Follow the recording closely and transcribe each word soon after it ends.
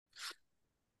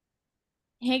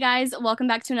Hey guys, welcome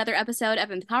back to another episode of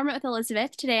Empowerment with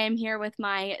Elizabeth. Today I'm here with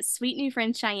my sweet new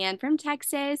friend Cheyenne from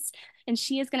Texas, and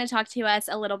she is going to talk to us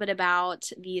a little bit about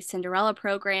the Cinderella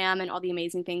program and all the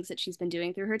amazing things that she's been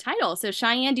doing through her title. So,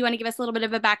 Cheyenne, do you want to give us a little bit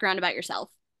of a background about yourself?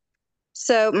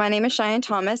 So, my name is Cheyenne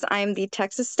Thomas. I'm the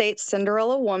Texas State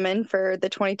Cinderella Woman for the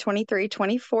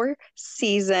 2023-24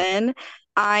 season.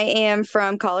 I am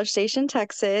from College Station,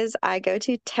 Texas. I go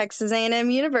to Texas A&M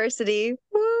University.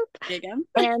 Whoop. There you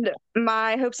go. And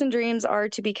my hopes and dreams are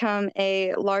to become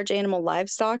a large animal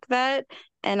livestock vet.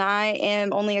 And I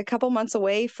am only a couple months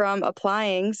away from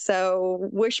applying. So,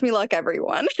 wish me luck,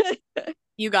 everyone.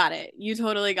 You got it. You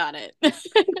totally got it.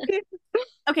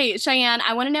 Okay, Cheyenne,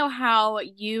 I want to know how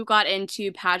you got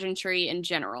into pageantry in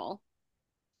general.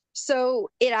 So,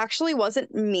 it actually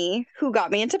wasn't me who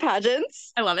got me into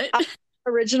pageants. I love it.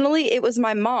 Originally, it was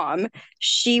my mom.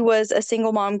 She was a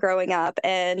single mom growing up,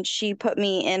 and she put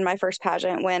me in my first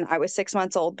pageant when I was 6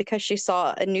 months old because she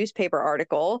saw a newspaper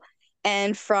article.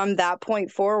 And from that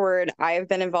point forward, I have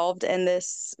been involved in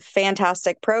this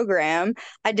fantastic program.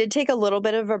 I did take a little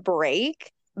bit of a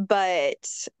break,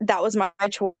 but that was my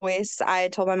choice. I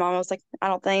told my mom, I was like, I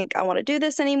don't think I want to do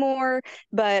this anymore.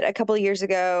 But a couple of years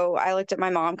ago, I looked at my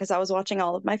mom because I was watching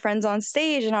all of my friends on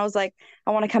stage, and I was like,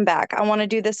 I want to come back. I want to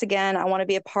do this again. I want to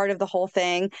be a part of the whole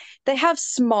thing. They have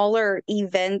smaller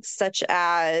events such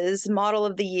as Model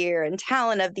of the Year and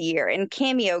Talent of the Year and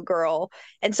Cameo Girl.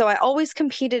 And so I always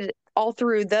competed all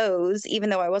through those, even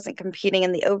though I wasn't competing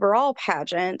in the overall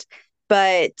pageant.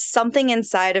 But something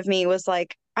inside of me was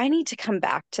like, I need to come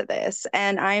back to this.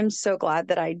 And I'm so glad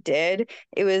that I did.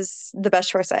 It was the best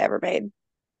choice I ever made.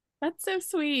 That's so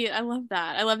sweet. I love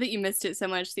that. I love that you missed it so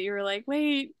much that you were like,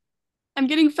 wait, I'm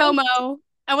getting Oh, FOMO.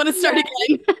 I want to start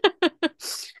yeah. again.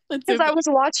 That's so Because I fun. was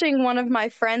watching one of my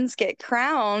friends get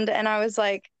crowned, and I was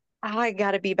like, I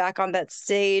got to be back on that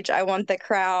stage. I want the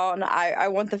crown. I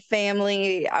want the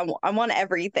family. I want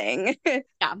everything.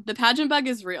 Yeah, the pageant bug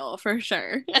is real for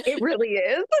sure. It really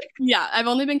is. Yeah, I've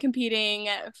only been competing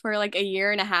for like a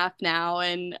year and a half now,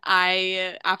 and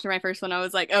after my first one, I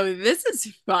was like, oh, this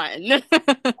is fun. Oh,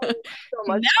 so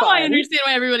Now much I fun. understand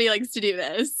why everybody likes to do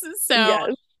this.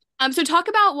 Yes. So talk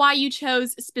about why you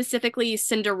chose specifically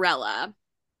Cinderella.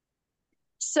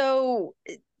 So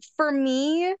for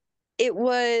me, it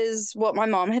was what my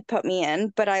mom had put me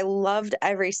in, but I loved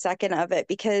every second of it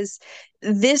because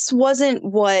this wasn't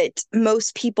what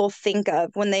most people think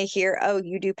of when they hear, oh,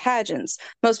 you do pageants.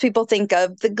 Most people think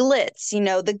of the glitz,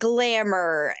 the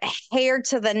glamour, hair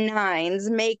to the nines,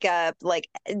 makeup, like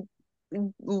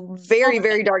All very,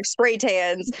 very dark spray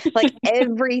tans, like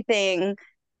everything.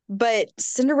 But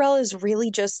Cinderella is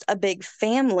really just a big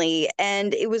family,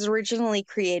 and it was originally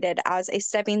created as a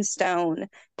stepping stone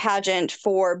pageant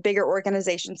for bigger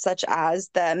organizations such as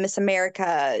the Miss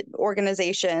America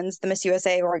organizations, the Miss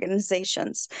USA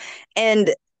organizations.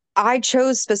 And I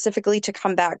chose specifically to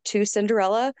come back to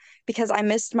Cinderella because I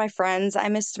missed my friends, I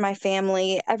missed my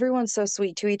family. Everyone's so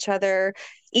sweet to each other.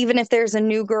 Even if there's a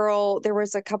new girl, there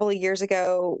was a couple of years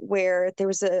ago where there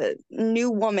was a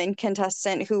new woman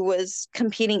contestant who was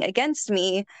competing against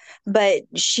me, but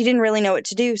she didn't really know what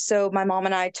to do. So my mom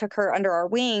and I took her under our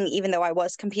wing, even though I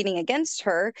was competing against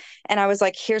her. And I was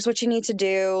like, here's what you need to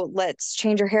do. Let's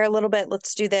change your hair a little bit.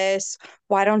 Let's do this.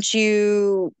 Why don't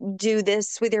you do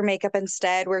this with your makeup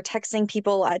instead? We're texting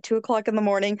people at 2 o'clock in the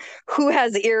morning who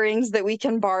has earrings that we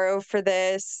can borrow for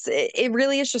this. It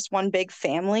really is just one big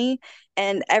family,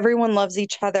 and everyone loves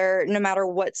each other no matter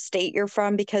what state you're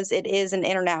from because it is an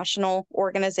international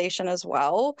organization as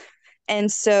well.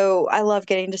 And so I love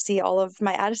getting to see all of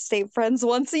my out-of-state friends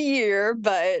once a year,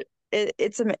 but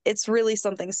it's really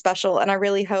something special, and I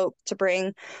really hope to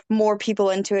bring more people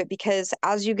into it because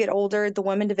as you get older, the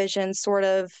women division sort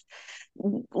of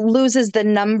loses the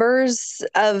numbers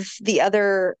of the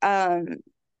other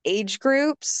age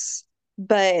groups.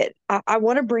 But I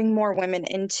want to bring more women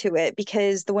into it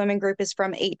because the women group is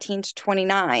from 18 to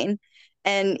 29.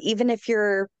 And even if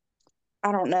you're,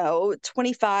 I don't know,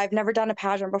 25, never done a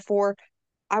pageant before,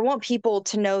 I want people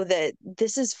to know that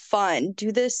this is fun.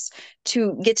 Do this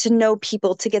to get to know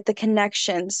people, to get the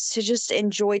connections, to just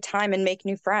enjoy time and make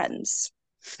new friends.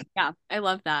 Yeah, I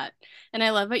love that. And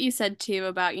I love what you said too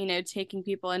about, taking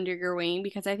people under your wing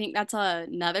because I think that's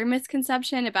another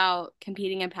misconception about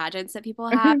competing in pageants that people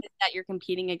have Mhm. is that you're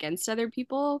competing against other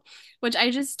people, which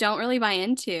I just don't really buy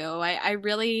into. I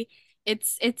really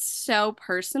it's so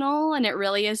personal and it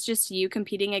really is just you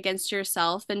competing against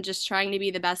yourself and just trying to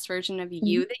be the best version of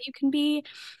you that you can be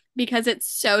because it's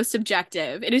so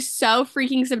subjective. It is so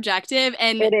freaking subjective.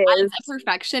 And It as a is.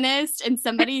 perfectionist and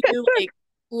somebody who like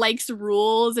likes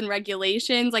rules and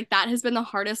regulations. Like that has been the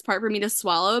hardest part for me to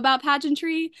swallow about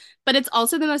pageantry, but it's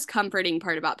also the most comforting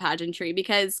part about pageantry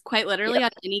because quite literally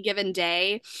Yep. on any given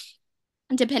day,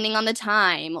 depending on the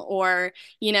time or,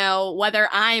 whether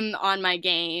I'm on my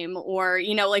game or,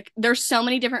 like there's so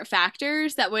many different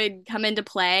factors that would come into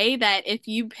play that if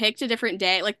you picked a different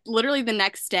day, like literally the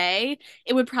next day,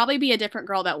 it would probably be a different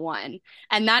girl that won.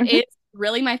 And that Mhm. is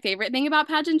really my favorite thing about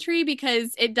pageantry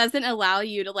because it doesn't allow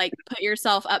you to like put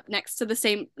yourself up next to the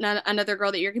same another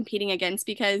girl that you're competing against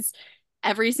because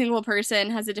every single person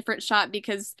has a different shot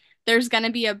because there's going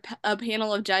to be a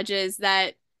panel of judges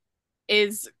that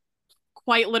is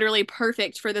quite literally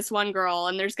perfect for this one girl,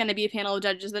 and there's going to be a panel of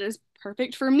judges that is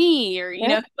perfect for me or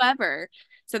whoever.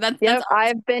 So that's Yep,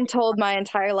 I've been told my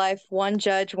entire life, one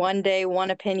judge, one day, one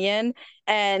opinion.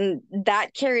 And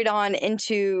that carried on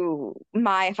into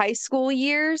my high school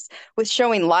years with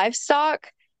showing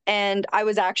livestock. And I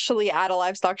was actually at a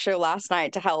livestock show last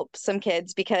night to help some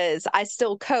kids because I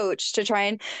still coach to try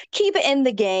and keep it in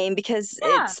the game because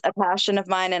yeah. it's a passion of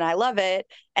mine and I love it.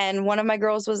 And one of my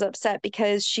girls was upset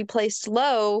because she placed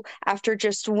low after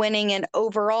just winning an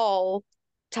overall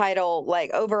title,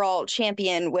 like overall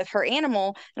champion with her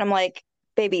animal. And I'm like,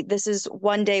 baby, this is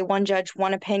one day, one judge,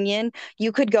 one opinion.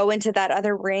 You could go into that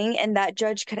other ring and that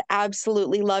judge could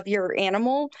absolutely love your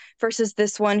animal versus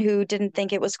this one who didn't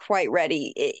think it was quite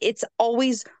ready. It's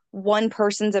always one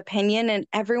person's opinion, and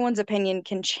everyone's opinion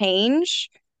can change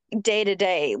day to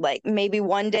day. Like maybe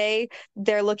one day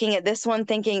they're looking at this one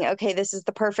thinking, okay, this is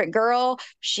the perfect girl.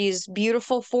 She's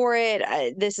beautiful for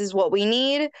it. This is what we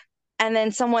need. And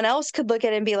then someone else could look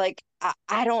at it and be like,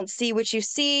 I don't see what you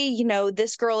see.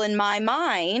 This girl in my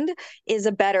mind is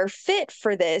a better fit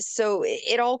for this. So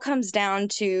it all comes down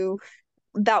to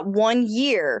that one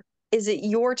year. Is it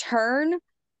your turn?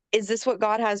 Is this what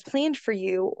God has planned for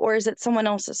you? Or is it someone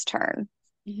else's turn?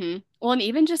 Well, and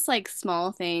even just like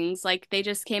small things, like they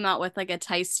just came out with like a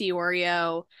Tice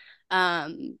Oreo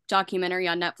documentary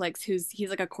on Netflix he's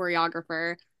like a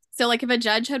choreographer. So like if a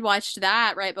judge had watched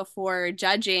that right before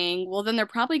judging, well then they're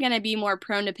probably going to be more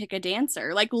prone to pick a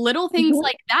dancer. Like little things Mhm.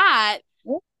 like that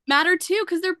matter too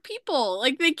because they're people.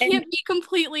 Like they And can't be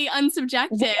completely they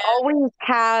unsubjective. always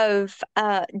have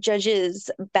judges'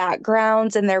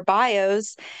 backgrounds and their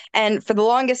bios. And for the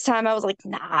longest time, I was like,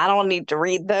 nah, I don't need to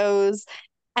read those.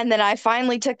 And then I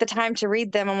finally took the time to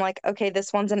read them. I'm like, okay,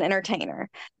 this one's an entertainer.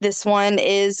 This one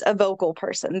is a vocal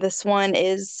person. This one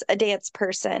is a dance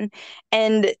person.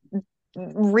 And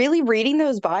really reading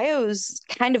those bios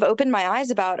kind of opened my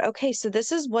eyes about, okay, so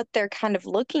this is what they're kind of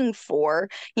looking for.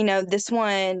 This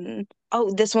one,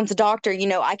 oh, this one's a doctor.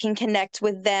 I can connect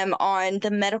with them on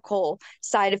the medical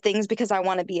side of things because I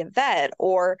want to be a vet.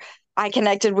 Or I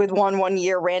connected with one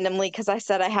year randomly because I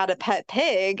said I had a pet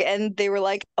pig, and they were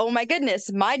like, oh my goodness,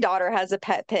 my daughter has a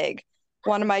pet pig.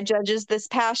 One of my judges this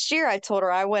past year, I told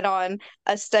her I went on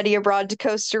a study abroad to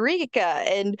Costa Rica,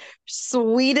 and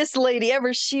sweetest lady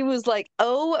ever. She was like,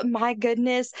 oh my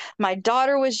goodness, my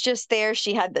daughter was just there.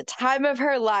 She had the time of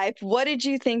her life. What did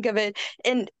you think of it?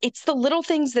 And it's the little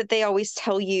things that they always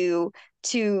tell you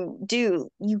to do.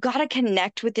 You got to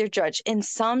connect with your judge in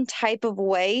some type of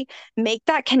way, make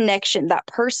that connection, that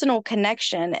personal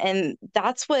connection. And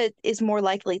that's what is more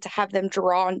likely to have them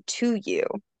drawn to you.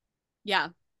 Yeah,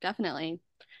 definitely.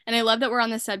 And I love that we're on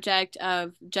the subject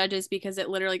of judges because it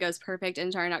literally goes perfect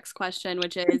into our next question,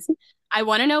 which is I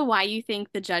want to know why you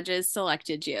think the judges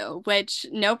selected you, which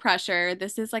no pressure.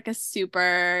 This is like a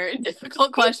super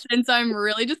difficult question, so I'm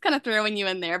really just kind of throwing you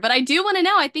in there. But I do want to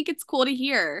know. I think it's cool to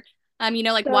hear,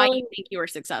 like why you So think you were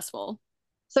successful.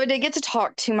 So I did get to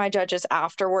talk to my judges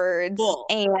afterwards, Cool.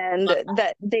 and Love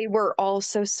that they were all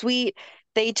so sweet.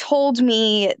 They told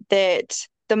me that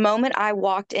the moment I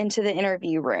walked into the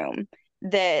interview room,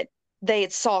 that they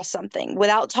saw something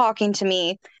without talking to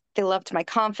me. They loved my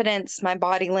confidence, my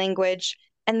body language.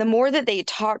 And the more that they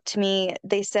talked to me,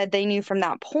 they said they knew from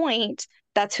that point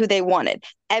that's who they wanted.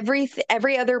 Every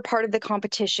other part of the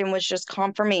competition was just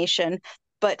confirmation.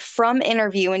 But from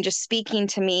interview and just speaking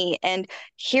to me and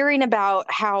hearing about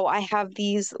how I have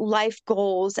these life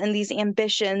goals and these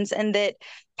ambitions, and that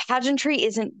pageantry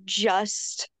isn't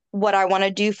just what I want to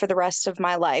do for the rest of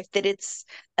my life, that it's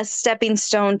a stepping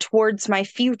stone towards my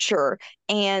future,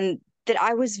 and that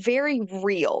I was very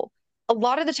real. A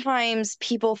lot of the times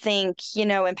people think,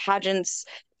 in pageants,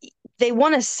 they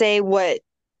want to say what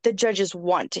the judges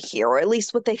want to hear, or at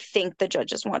least what they think the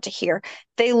judges want to hear.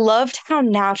 They loved how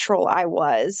natural I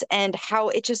was and how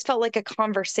it just felt like a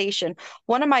conversation.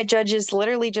 One of my judges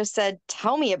literally just said,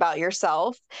 tell me about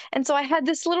yourself. And so I had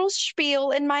this little spiel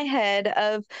in my head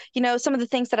of, some of the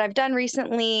things that I've done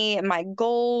recently, my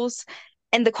goals.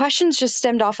 And the questions just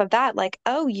stemmed off of that, like,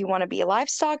 oh, you want to be a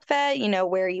livestock vet?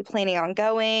 Where are you planning on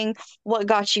going? What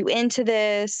got you into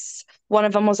this? One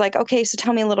of them was like, okay, so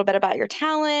tell me a little bit about your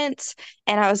talent.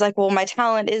 And I was like, well, my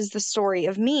talent is the story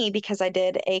of me because I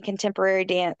did a contemporary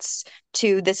dance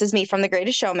to This Is Me from The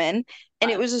Greatest Showman.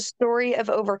 And it Love. was a story of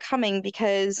overcoming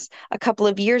because a couple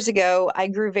of years ago, I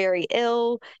grew very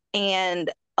ill, and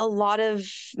a lot of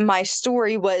my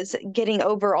story was getting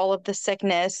over all of the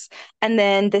sickness. And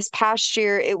then this past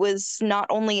year, it was not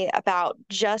only about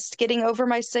just getting over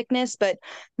my sickness, but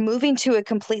moving to a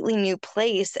completely new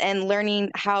place and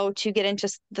learning how to get into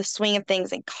the swing of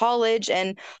things in college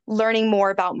and learning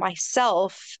more about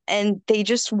myself. And they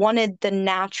just wanted the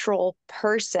natural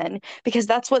person because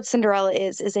that's what Cinderella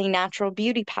is a natural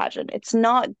beauty pageant. It's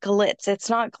not glitz, it's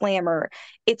not glamour.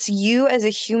 It's you as a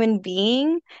human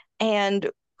being. And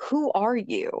who are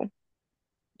you?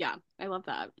 Yeah, I love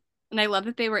that. And I love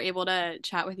that they were able to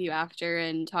chat with you after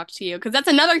and talk to you because that's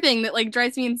another thing that like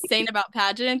drives me insane about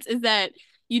pageants is that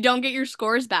you don't get your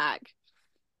scores back.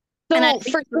 And I So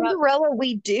think for Cinderella,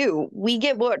 we do. We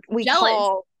get what we jealous.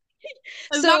 call.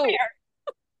 It's not So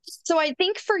fair. so I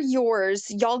think for yours,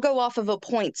 y'all go off of a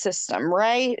point system,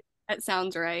 right? That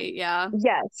sounds right. Yeah.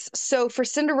 Yes. So for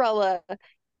Cinderella,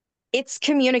 it's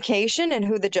communication and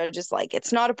who the judges like.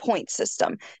 It's not a point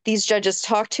system. These judges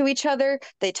talk to each other.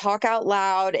 They talk out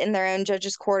loud in their own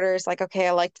judges' quarters, like, okay,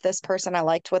 I liked this person. I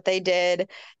liked what they did.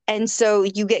 And so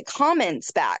you get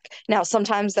comments back. Now,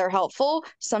 sometimes they're helpful,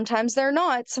 sometimes they're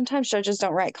not. Sometimes judges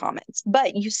don't write comments,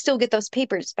 but you still get those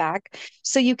papers back.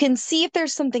 So you can see if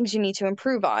there's some things you need to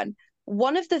improve on.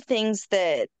 One of the things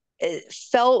that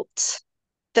felt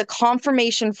the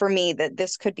confirmation for me that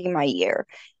this could be my year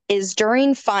is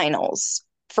during finals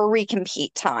for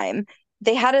recompete time.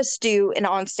 They had us do an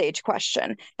onstage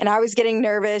question, and I was getting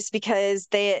nervous because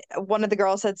one of the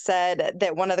girls had said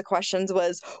that one of the questions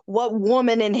was, "What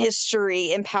woman in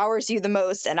history empowers you the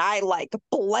most?" And I like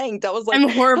blanked. I was like, I'm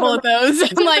 "How horrible am at I those.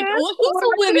 gonna I'm do like, this? well, who's What am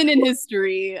the I gonna women in do?"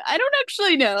 history? I don't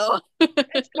actually know.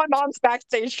 My mom's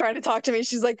backstage trying to talk to me.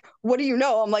 She's like, "What do you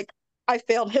know?" I'm like, "I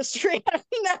failed history." I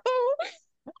don't know.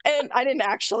 And I didn't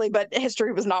actually, but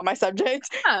history was not my subject.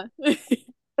 Yeah.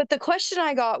 But the question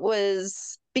I got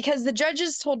was because the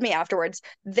judges told me afterwards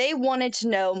they wanted to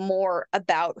know more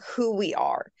about who we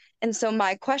are. And so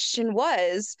my question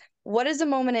was, what is a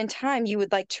moment in time you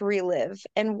would like to relive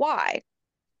and why?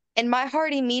 And my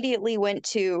heart immediately went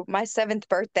to my seventh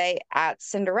birthday at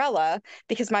Cinderella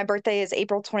because my birthday is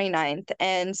April 29th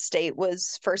and state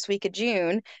was first week of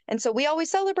June. And so we always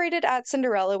celebrated at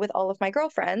Cinderella with all of my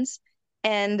girlfriends.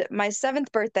 And my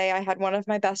seventh birthday, I had one of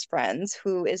my best friends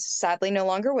who is sadly no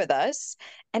longer with us.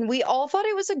 And we all thought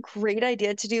it was a great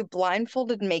idea to do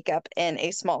blindfolded makeup in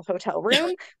a small hotel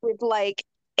room with like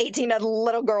 18 other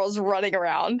little girls running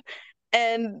around.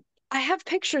 And I have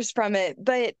pictures from it,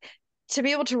 but to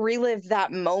be able to relive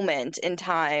that moment in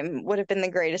time would have been the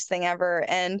greatest thing ever.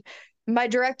 And my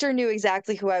director knew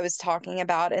exactly who I was talking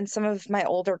about, and some of my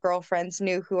older girlfriends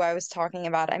knew who I was talking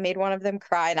about. I made one of them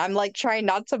cry, and I'm like trying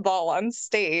not to bawl on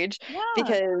stage Yeah.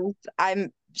 because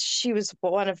she was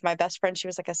one of my best friends. She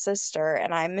was like a sister,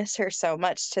 and I miss her so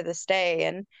much to this day.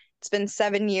 And it's been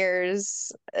 7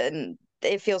 years, and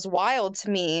it feels wild to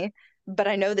me, but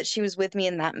I know that she was with me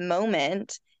in that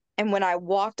moment. And when I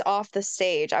walked off the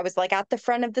stage, I was like at the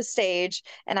front of the stage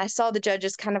and I saw the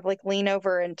judges kind of like lean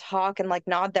over and talk and like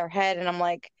nod their head. And I'm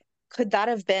like, could that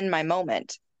have been my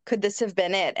moment? Could this have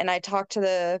been it? And I talked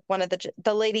to one of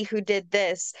the lady who did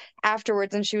this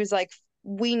afterwards, and she was like,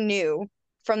 we knew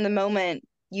from the moment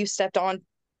you stepped on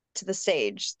to the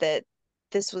stage that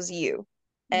this was you.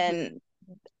 Mhm. And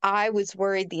I was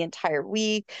worried the entire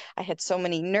week. I had so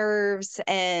many nerves.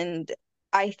 And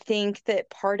I think that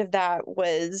part of that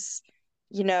was,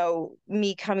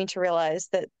 me coming to realize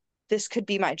that this could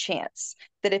be my chance,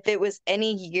 that if it was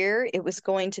any year, it was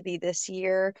going to be this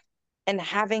year. And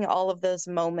having all of those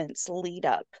moments lead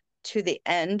up to the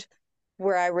end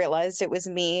where I realized it was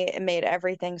me, it made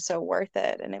everything so worth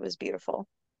it. And it was beautiful.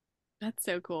 That's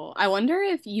so cool. I wonder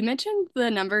if you mentioned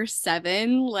the number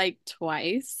seven like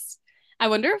twice. I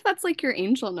wonder if that's like your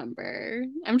angel number.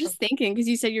 I'm just thinking because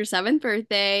you said your seventh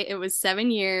birthday, it was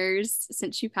 7 years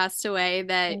since you passed away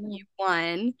that you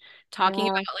won. Talking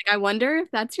about Yeah. like, I wonder if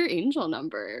that's your angel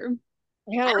number.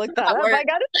 I I gotta don't look know if that that up. I works.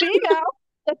 gotta see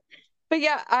now. But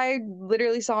yeah, I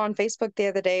literally saw on Facebook the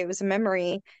other day, it was a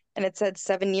memory and it said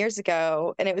 7 years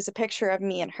ago. And it was a picture of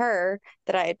me and her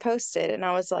that I had posted. And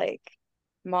I was like,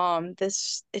 Mom,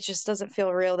 it just doesn't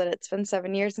feel real that it's been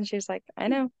 7 years. And she was like, I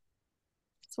know.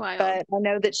 It's wild. But I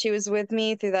know that she was with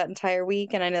me through that entire week.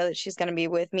 And I know that she's going to be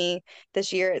with me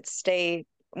this year at state.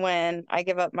 when I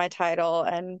give up my title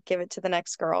and give it to the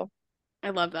next girl. I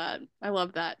love that. I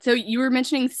love that. So you were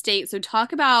mentioning state. So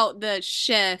talk about the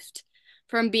shift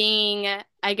from being,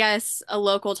 I guess, a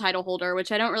local title holder,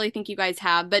 which I don't really think you guys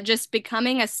have, but just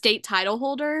becoming a state title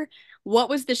holder. What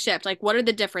was the shift? Like, what are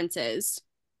the differences?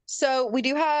 So we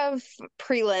do have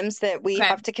prelims that we Okay.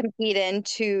 have to compete in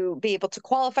to be able to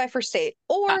qualify for state,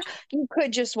 or Gotcha. you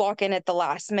could just walk in at the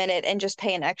last minute and just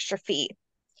pay an extra fee.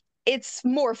 It's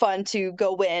more fun to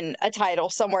go win a title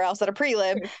somewhere else at a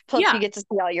prelim. Plus, you Yeah. get to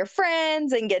see all your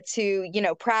friends and get to,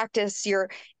 practice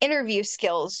your interview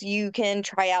skills. You can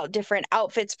try out different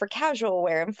outfits for casual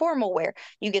wear and formal wear.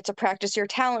 You get to practice your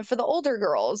talent for the older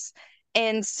girls.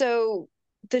 And so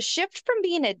the shift from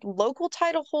being a local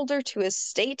title holder to a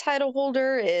state title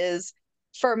holder is,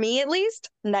 for me at least,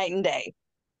 night and day.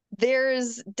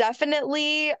 There's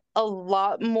definitely a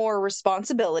lot more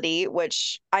responsibility,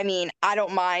 which I mean, I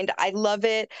don't mind. I love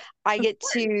it. I Of get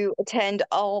course. to attend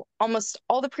almost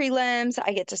all the prelims.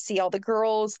 I get to see all the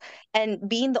girls. And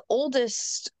being the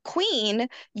oldest queen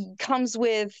comes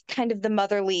with kind of the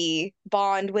motherly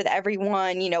bond with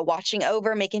everyone, watching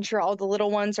over, making sure all the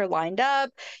little ones are lined up,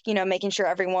 making sure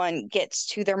everyone gets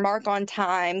to their mark on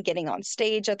time, getting on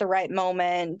stage at the right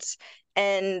moment.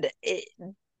 And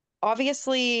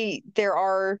obviously there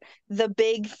are the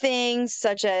big things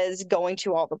such as going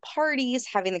to all the parties,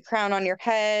 having the crown on your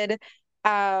head.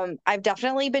 I've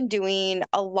definitely been doing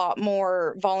a lot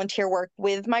more volunteer work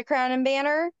with my crown and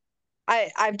banner.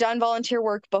 I've done volunteer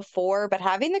work before, but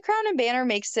having the crown and banner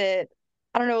makes it,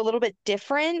 I don't know, a little bit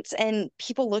different. And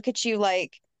people look at you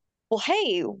like, well,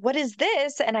 hey, what is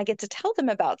this? And I get to tell them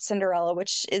about Cinderella,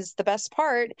 which is the best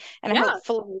part. And Yeah.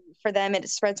 hopefully for them, it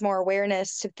spreads more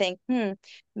awareness to think,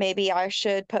 maybe I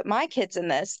should put my kids in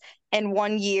this. And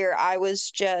one year I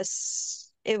was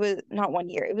just, it was not one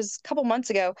year, it was a couple months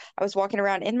ago. I was walking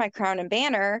around in my crown and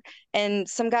banner, and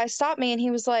some guy stopped me and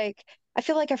he was like, I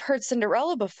feel like I've heard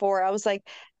Cinderella before. I was like,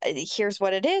 here's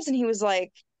what it is. And he was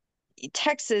like,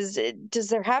 Texas, does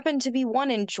there happen to be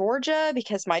one in Georgia?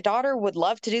 Because my daughter would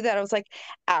love to do that. I was like,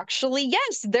 actually,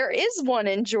 yes, there is one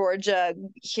in Georgia.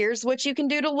 Here's what you can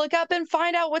do to look up and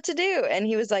find out what to do. And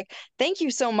he was like, thank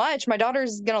you so much. My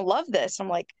daughter's going to love this. I'm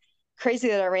like, crazy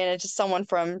that I ran into someone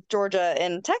from Georgia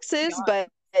and Texas, but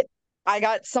I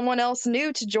got someone else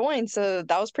new to join. So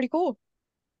that was pretty cool.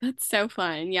 That's so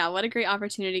fun. Yeah, what a great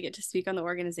opportunity to get to speak on the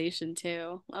organization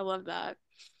too. I love that.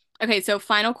 Okay, so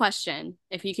final question.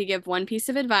 If you could give one piece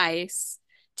of advice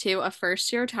to a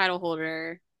first year title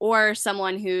holder or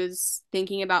someone who's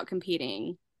thinking about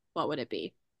competing, what would it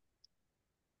be?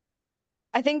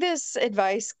 I think this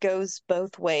advice goes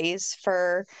both ways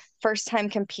for first time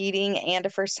competing and a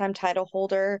first time title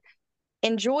holder.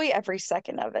 Enjoy every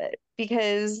second of it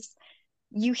because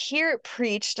you hear it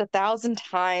preached 1,000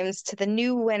 times to the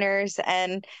new winners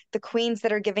and the queens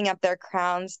that are giving up their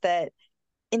crowns that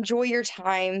enjoy your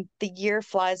time. The year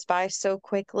flies by so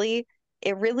quickly.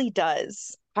 It really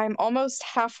does. I'm almost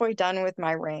halfway done with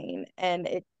my reign, and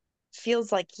it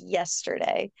feels like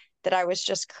yesterday that I was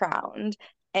just crowned.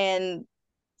 And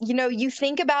you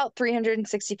think about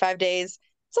 365 days,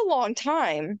 it's a long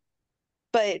time.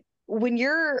 But when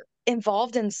you're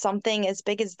involved in something as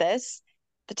big as this,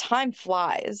 the time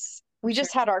flies. I'm We sure.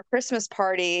 just had our Christmas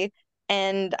party,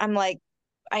 and I'm like,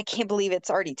 I can't believe it's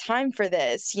already time for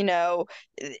this.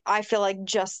 I feel like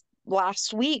just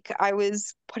last week I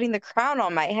was putting the crown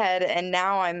on my head, and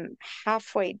now I'm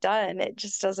halfway done. It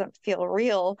just doesn't feel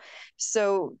real.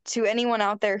 So, to anyone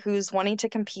out there who's wanting to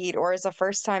compete or is a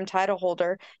first time title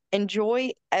holder,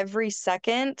 enjoy every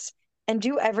second and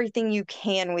do everything you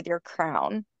can with your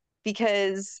crown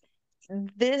because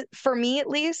this, for me at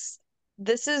least,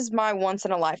 this is my once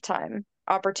in a lifetime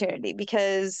opportunity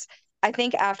because I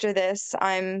think after this,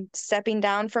 I'm stepping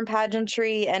down from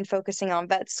pageantry and focusing on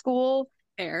vet school.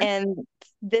 Fair. And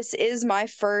this is my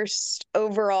first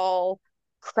overall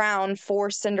crown for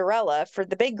Cinderella for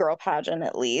the big girl pageant,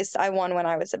 at least. I won when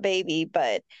I was a baby,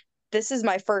 but this is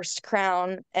my first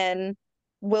crown and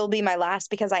will be my last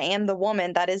because I am the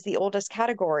woman that is the oldest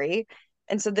category.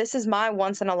 And so this is my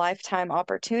once in a lifetime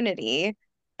opportunity.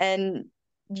 And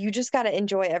you just got to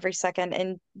enjoy every second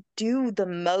and do the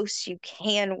most you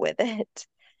can with it.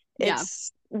 Yeah,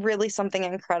 It's really something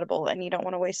incredible, and you don't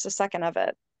want to waste a second of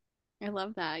it. I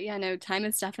love that. Yeah, no, time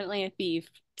is definitely a thief.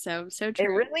 So, so It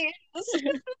true. really is.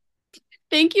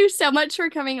 Thank you so much for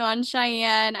coming on,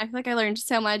 Cheyenne. I feel like I learned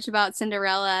so much about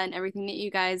Cinderella and everything that you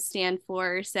guys stand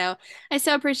for. So I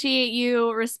so appreciate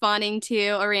you responding to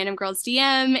a random girl's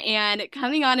DM and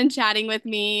coming on and chatting with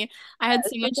me. I had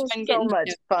so This much was fun so getting to much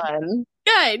know you. fun.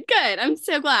 Good, good. I'm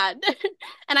so glad.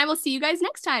 And I will see you guys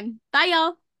next time. Bye,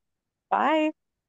 y'all. Bye.